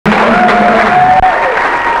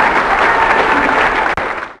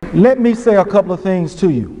Let me say a couple of things to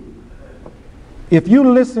you. If you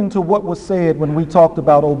listen to what was said when we talked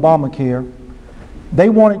about Obamacare, they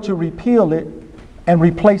wanted to repeal it and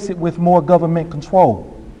replace it with more government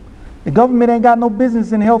control. The government ain't got no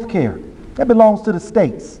business in health care. That belongs to the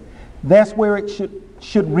states. That's where it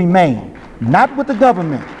should remain, not with the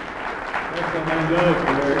government.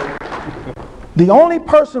 The only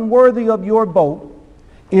person worthy of your vote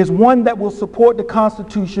is one that will support the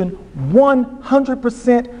Constitution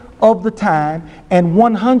 100% of the time and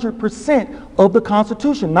 100% of the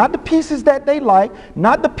Constitution. Not the pieces that they like,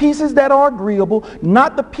 not the pieces that are agreeable,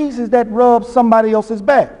 not the pieces that rub somebody else's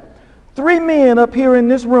back. 3 men up here in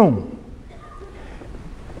this room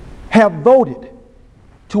have voted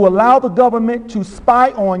to allow the government to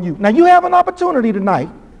spy on you. Now you have an opportunity tonight.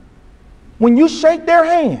 When you shake their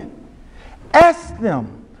hand, ask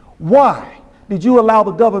them, why did you allow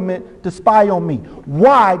the government to spy on me?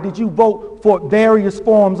 Why did you vote for various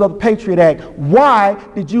forms of the Patriot Act? Why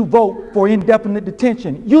did you vote for indefinite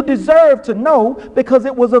detention? You deserve to know, because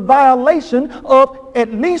it was a violation of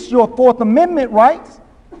at least your Fourth Amendment rights.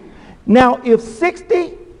 Now, if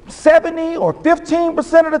 60, 70, or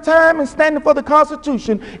 15% of the time in standing for the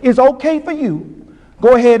Constitution is okay for you,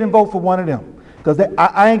 go ahead and vote for one of them. Because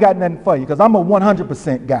I ain't got nothing for you, because I'm a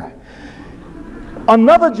 100% guy.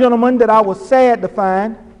 Another gentleman that I was sad to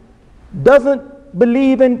find doesn't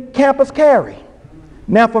believe in campus carry.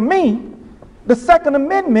 Now for me, the Second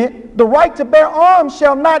Amendment, the right to bear arms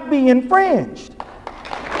shall not be infringed.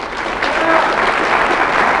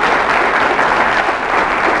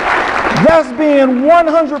 That's being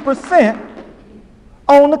 100%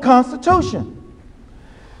 on the Constitution.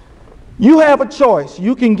 You have a choice.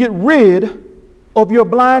 You can get rid of your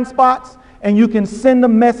blind spots and you can send a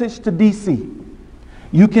message to DC.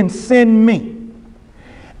 You can send me.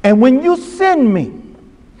 And when you send me,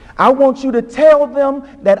 I want you to tell them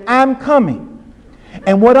that I'm coming.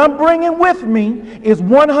 And what I'm bringing with me is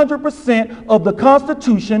 100% of the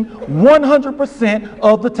Constitution, 100%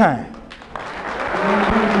 of the time.